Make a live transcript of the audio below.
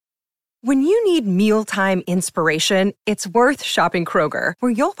When you need mealtime inspiration, it's worth shopping Kroger,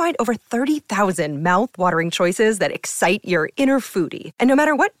 where you'll find over 30,000 mouth-watering choices that excite your inner foodie. And no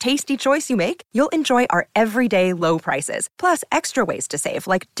matter what tasty choice you make, you'll enjoy our everyday low prices, plus extra ways to save,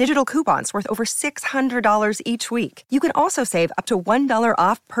 like digital coupons worth over $600 each week. You can also save up to $1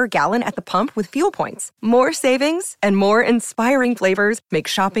 off per gallon at the pump with fuel points. More savings and more inspiring flavors make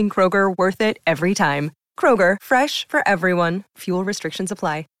shopping Kroger worth it every time. Kroger, fresh for everyone. Fuel restrictions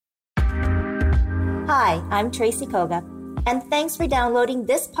apply. Hi, I'm Tracy Koga, and thanks for downloading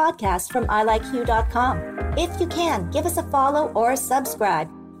this podcast from ilikeyou.com. If you can, give us a follow or subscribe.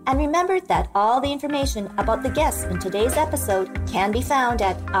 And remember that all the information about the guests in today's episode can be found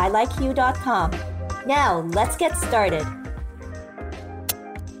at ilikeyou.com. Now, let's get started.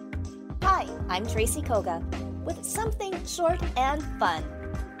 Hi, I'm Tracy Koga with something short and fun.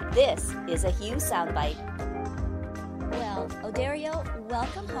 This is a Hugh Soundbite. Well, Odario,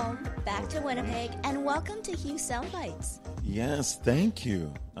 welcome home, back to Winnipeg, and welcome to Hugh Soundbytes. Yes, thank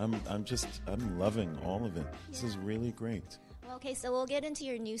you. I'm loving all of it. This is really great. Well, okay, so we'll get into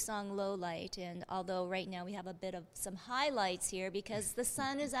your new song, Low Light, and although right now we have a bit of some highlights here because the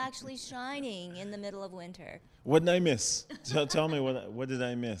sun is actually shining in the middle of winter. What did I miss? Tell me, what did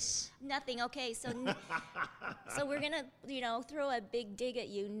I miss? Nothing. Okay, so we're gonna, throw a big dig at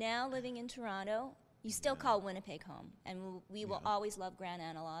you. Now living in Toronto, you still call Winnipeg home, and we will always love Grand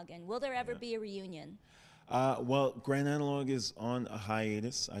Analog. And will there ever be a reunion? Well, Grand Analog is on a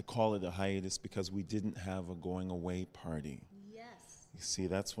hiatus. I call it a hiatus because we didn't have a going away party. Yes. You see,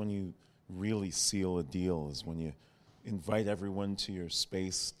 that's when you really seal a deal, is when you invite everyone to your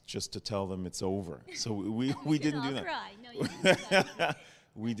space just to tell them it's over. So we didn't do that. Cry. No, you didn't do that.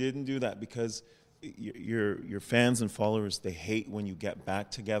 We didn't do that because your fans and followers, they hate when you get back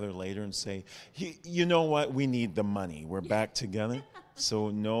together later and say, you know what, we need the money. We're back together.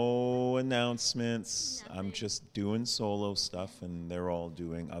 So no announcements. Nothing. I'm just doing solo stuff, and they're all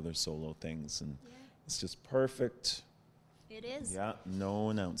doing other solo things. And it's just perfect. It is. Yeah,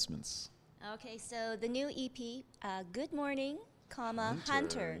 no announcements. Okay, so the new EP, Good Morning,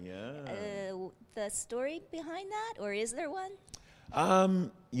 Hunter. Yeah. The story behind that, or is there one?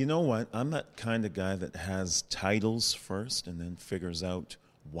 You know what? I'm that kind of guy that has titles first and then figures out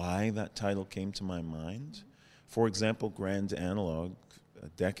why that title came to my mind. For example, Grand Analog, a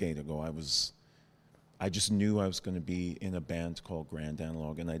decade ago, I just knew I was going to be in a band called Grand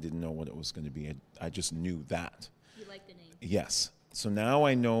Analog, and I didn't know what it was going to be. I just knew that. You like the name? Yes. So now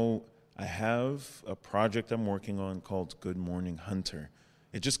I know I have a project I'm working on called Good Morning Hunter.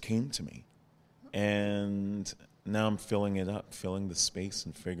 It just came to me. And now I'm filling it up, filling the space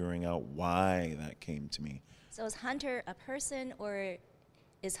and figuring out why that came to me. So is Hunter a person, or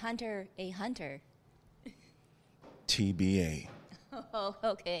is Hunter a hunter? TBA. Oh,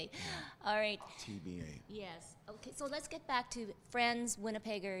 okay. All right. TBA. Yes. Okay, so let's get back to Friends,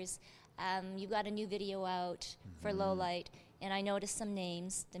 Winnipeggers. You've got a new video out for Low Light, and I noticed some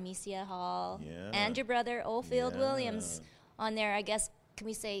names, Demesia Hall, and your brother, Oldfield Williams, on there. I guess, can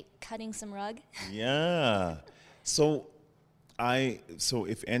we say cutting some rug? Yeah. So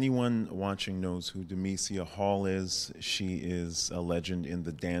if anyone watching knows who Demesia Hall is, she is a legend in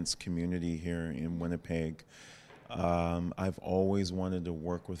the dance community here in Winnipeg. I've always wanted to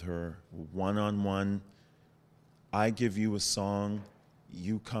work with her one-on-one. I give you a song,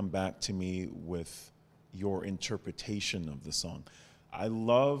 you come back to me with your interpretation of the song. I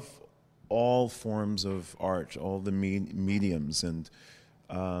love all forms of art, all the mediums, and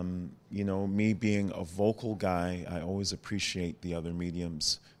me being a vocal guy, I always appreciate the other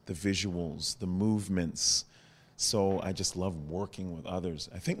mediums, the visuals, the movements. So I just love working with others.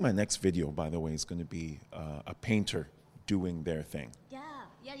 I think my next video, by the way, is going to be a painter doing their thing. Yeah.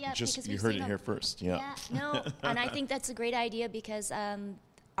 Just you heard it here first. Yeah. No, and I think that's a great idea because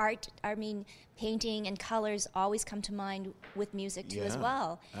painting and colors always come to mind with music too as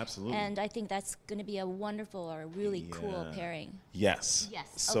well. Absolutely. And I think that's going to be a wonderful or really cool pairing. Yes. Yes.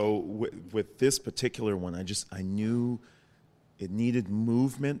 So with this particular one, I knew it needed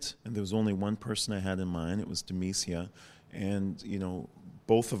movement, and there was only one person I had in mind. It was Demesia, and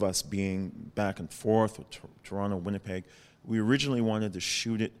both of us being back and forth with Toronto, Winnipeg, we originally wanted to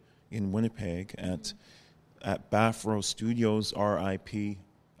shoot it in Winnipeg at Baffro Studios, RIP,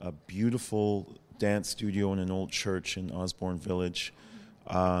 a beautiful dance studio in an old church in Osborne Village.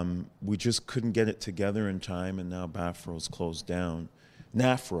 We just couldn't get it together in time, and now Baffro's closed down.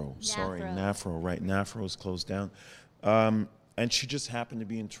 NAFRO. Right, NAFRO's closed down. And she just happened to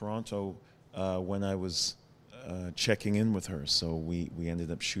be in Toronto when I was checking in with her, so we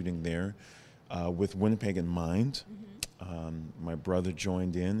ended up shooting there with Winnipeg in mind. My brother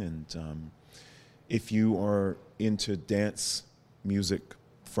joined in, and if you are into dance music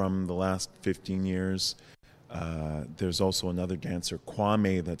from the last 15 years, there's also another dancer,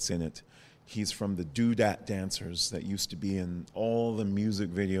 Kwame, that's in it. He's from the Do-Dat dancers that used to be in all the music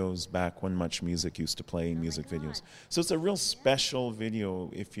videos back when Much Music used to play music videos. So it's a real special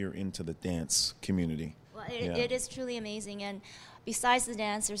video if you're into the dance community. Well, it is truly amazing. And besides the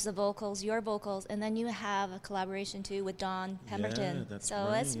dancers, the vocals, your vocals, and then you have a collaboration too with Don Pemberton. Yeah, that's so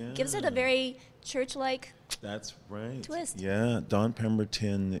right, it gives it a very church-like That's right. twist. Yeah, Don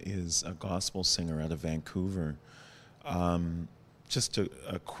Pemberton is a gospel singer out of Vancouver. Just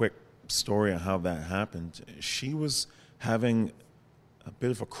a quick story of how that happened. She was having a bit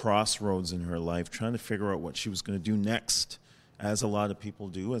of a crossroads in her life, trying to figure out what she was going to do next, as a lot of people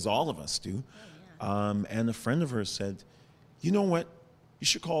do, as all of us do. And a friend of hers said, you know what, you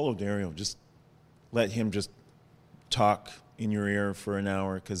should call Odario. Just let him just talk in your ear for an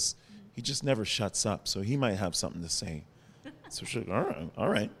hour, because he just never shuts up, so he might have something to say. So she's like, all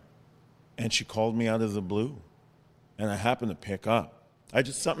right. And she called me out of the blue, and I happened to pick up.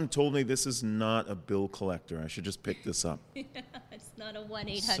 Something told me this is not a bill collector. I should just pick this up. It's not a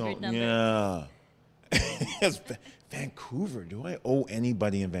 1-800 number. Yeah. It's Vancouver. Do I owe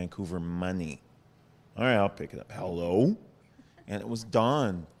anybody in Vancouver money? All right, I'll pick it up. Hello? And it was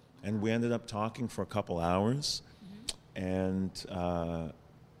Don. And we ended up talking for a couple hours. And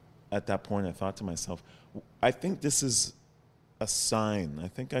at that point, I thought to myself, I think this is a sign. I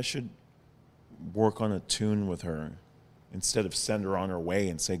think I should work on a tune with her instead of send her on her way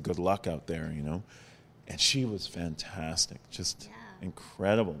and say good luck out there, you know. And she was fantastic, just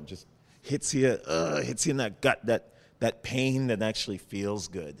incredible. Just hits you in that gut, that pain that actually feels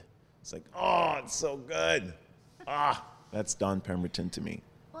good. It's like, oh, it's so good. That's Don Pemberton to me.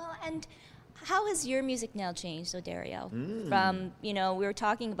 Well, and how has your music now changed, Odario? From, we were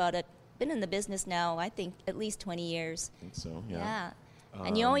talking about it, been in the business now, I think, at least 20 years. I think so, yeah.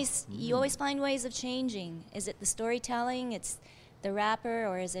 And you always find ways of changing. Is it the storytelling, it's the rapper,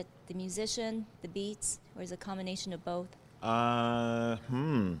 or is it the musician, the beats, or is it a combination of both? I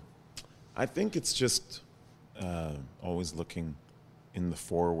think it's just always looking in the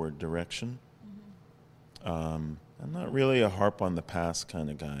forward direction. I'm not really a harp on the past kind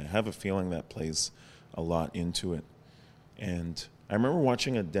of guy. I have a feeling that plays a lot into it. And I remember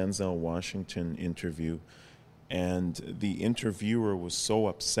watching a Denzel Washington interview, and the interviewer was so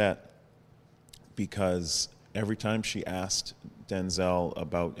upset because every time she asked Denzel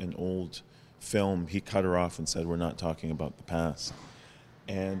about an old film, he cut her off and said, we're not talking about the past.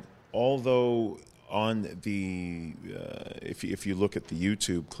 And although on the, if you look at the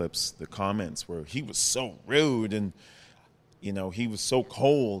YouTube clips, the comments where he was so rude and, he was so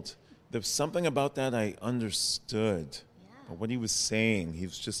cold, there was something about that I understood. But what he was saying, he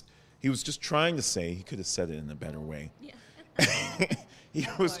was just trying to say, he could have said it in a better way. Yeah. He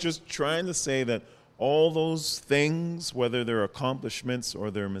was just trying to say that all those things, whether they're accomplishments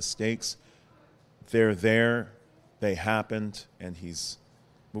or they're mistakes, they're there, they happened, and he's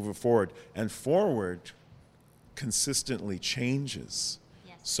moving forward. And forward consistently changes.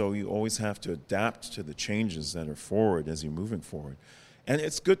 Yes. So you always have to adapt to the changes that are forward as you're moving forward. And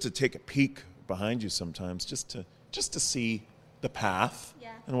it's good to take a peek behind you sometimes just to see the path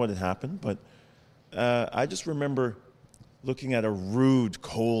and what had happened. But I just remember looking at a rude,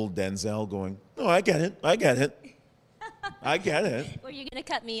 cold Denzel going, no, I get it. I get it. Well, you're going to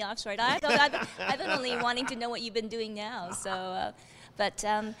cut me off short. I've been only wanting to know what you've been doing now. So, but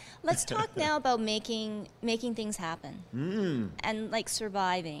let's talk now about making things happen and like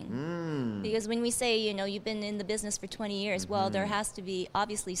surviving. Because when we say, you've been in the business for 20 years, well, there has to be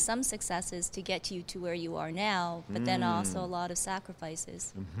obviously some successes to get you to where you are now, but then also a lot of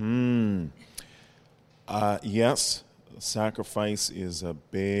sacrifices. Yes, sacrifice is a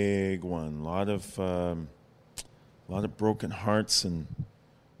big one. A lot of broken hearts and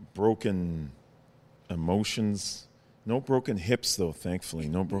broken emotions. No broken hips, though, thankfully.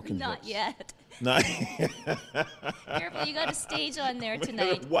 No broken hips. Not yet. Not Careful, you got a stage on there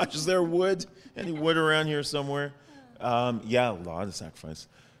tonight. Watch, is there wood? Any wood around here somewhere? Yeah, a lot of sacrifice.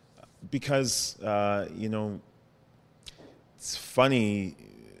 Because, it's funny,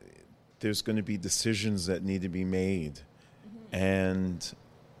 there's going to be decisions that need to be made. And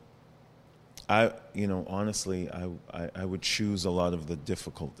honestly, I would choose a lot of the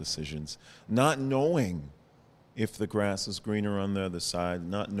difficult decisions, not knowing if the grass is greener on the other side,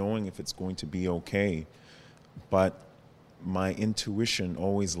 not knowing if it's going to be okay. But my intuition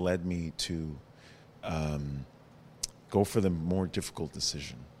always led me to go for the more difficult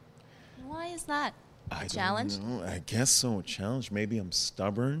decision. Why is that? challenge? Know. I guess so. A challenge. Maybe I'm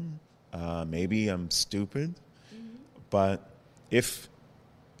stubborn. Maybe I'm stupid. But if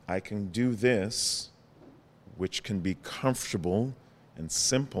I can do this, which can be comfortable and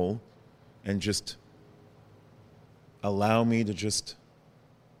simple, and just allow me to just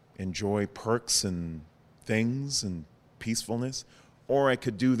enjoy perks and things and peacefulness, or I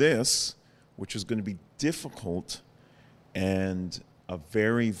could do this, which is going to be difficult and a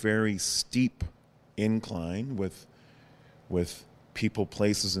very, very steep incline with people,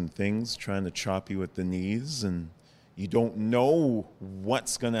 places, and things trying to chop you at the knees, and you don't know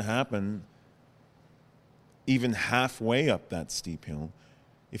what's going to happen even halfway up that steep hill.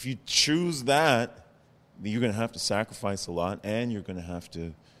 If you choose that, you're going to have to sacrifice a lot, and you're going to have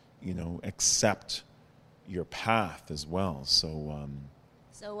to, accept your path as well. So,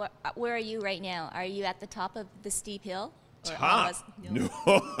 So where are you right now? Are you at the top of the steep hill? Top? No,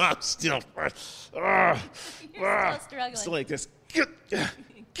 I'm still. You're still struggling. Still like this. Get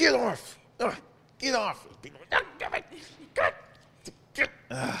off! Get off!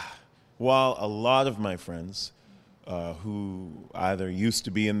 While a lot of my friends who either used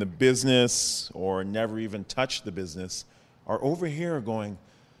to be in the business or never even touched the business are over here going,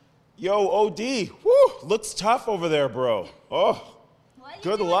 "Yo, OD, whoo, looks tough over there, bro. Oh,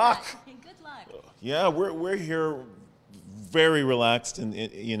 good luck." Good luck. Yeah, we're here very relaxed and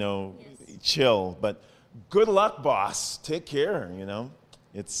chill, but good luck, boss. Take care.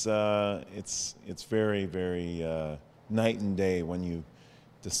 It's very, very night and day when you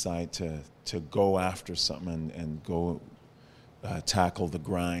decide to go after something and go tackle the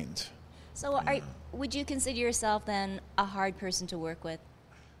grind. So would you consider yourself then a hard person to work with?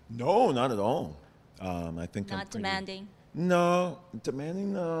 No, not at all. I think not demanding. No,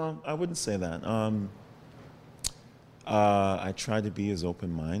 demanding. No, I wouldn't say that. I try to be as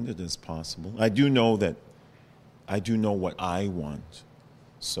open-minded as possible. I do know what I want.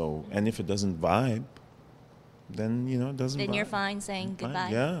 So, and if it doesn't vibe, then it doesn't. Then vibe. You're fine saying goodbye.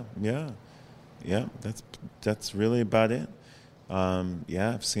 Yeah. That's really about it.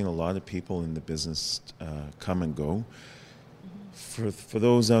 I've seen a lot of people in the business come and go. For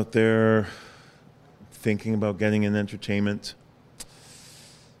those out there thinking about getting in entertainment,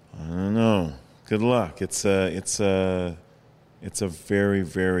 I don't know. Good luck. It's a very,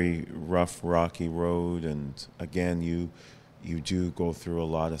 very rough, rocky road, and again, you do go through a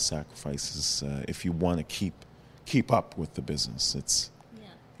lot of sacrifices if you want to keep up with the business.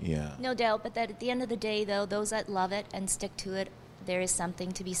 Yeah. No doubt, but that at the end of the day, though, those that love it and stick to it, there is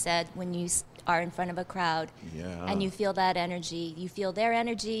something to be said when you are in front of a crowd and you feel that energy. You feel their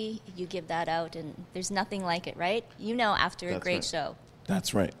energy, you give that out, and there's nothing like it, right? After a great show.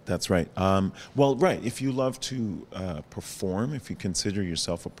 That's right. Right. If you love to perform, if you consider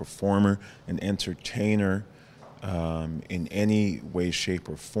yourself a performer, an entertainer in any way, shape,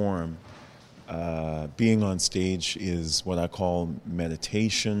 or form, being on stage is what I call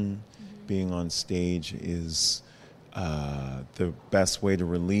meditation. Mm-hmm. Being on stage is the best way to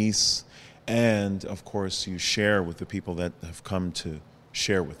release. And, of course, you share with the people that have come to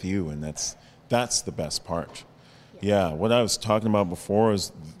share with you, and that's the best part. Yeah, what I was talking about before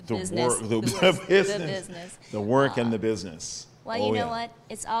is the work and the business. Well, you know what?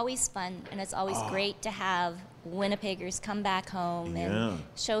 It's always fun, and it's always great to have Winnipeggers come back home and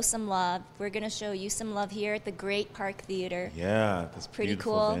show some love. We're going to show you some love here at the Great Park Theater. Yeah, this pretty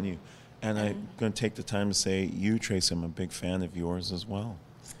beautiful cool venue. And I'm going to take the time to say, you, Tracy, I'm a big fan of yours as well.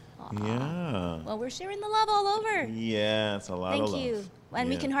 Aww. Yeah. Well, we're sharing the love all over. Yeah, it's a lot of love. Thank you. And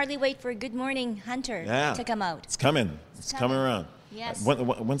we can hardly wait for Good Morning Hunter to come out. It's coming. It's coming around. Yes.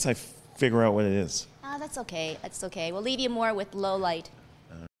 Once I figure out what it is. Oh, that's okay. That's okay. We'll leave you more with Low Light.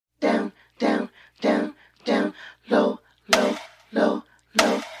 Down, down, down, down, low, low, low,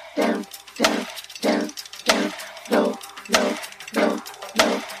 low, down, down, down, down, low, low, low,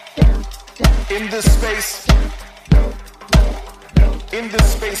 low, down, down. In this space,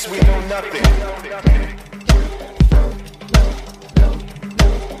 we know nothing.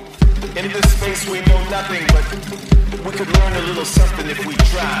 In this space we know nothing, but we could learn a little something if we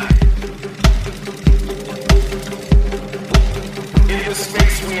try. In this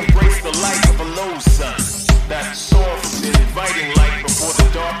space we embrace the light of a low sun, that soft, inviting light before the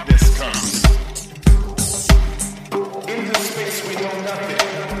darkness comes. In this space we know nothing.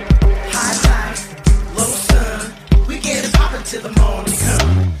 High tide, low sun, we get it poppin' till the morning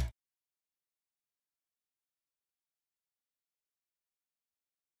comes.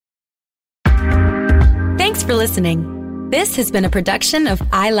 Thanks for listening. This has been a production of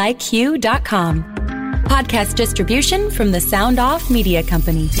ilikeyou.com. Podcast distribution from the Sound Off Media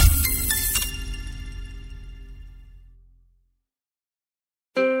Company.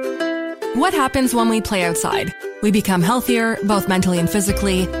 What happens when we play outside? We become healthier, both mentally and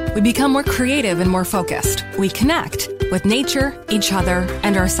physically. We become more creative and more focused. We connect with nature, each other,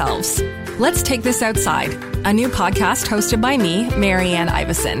 and ourselves. Let's Take This Outside, a new podcast hosted by me, Marianne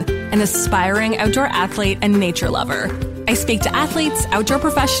Iveson, an aspiring outdoor athlete and nature lover. I speak to athletes, outdoor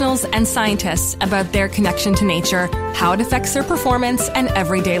professionals, and scientists about their connection to nature, how it affects their performance, and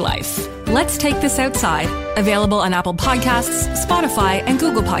everyday life. Let's Take This Outside, available on Apple Podcasts, Spotify, and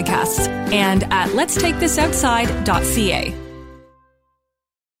Google Podcasts, and at letstakethisoutside.ca.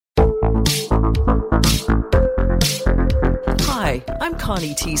 Hi, I'm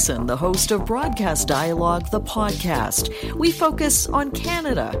Connie Thiessen, the host of Broadcast Dialogue, the podcast. We focus on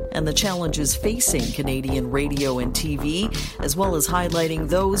Canada and the challenges facing Canadian radio and TV, as well as highlighting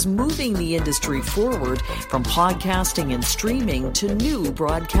those moving the industry forward from podcasting and streaming to new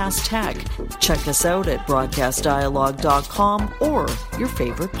broadcast tech. Check us out at broadcastdialogue.com or your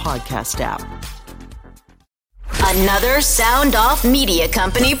favorite podcast app. Another Sound Off Media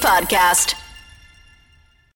Company podcast.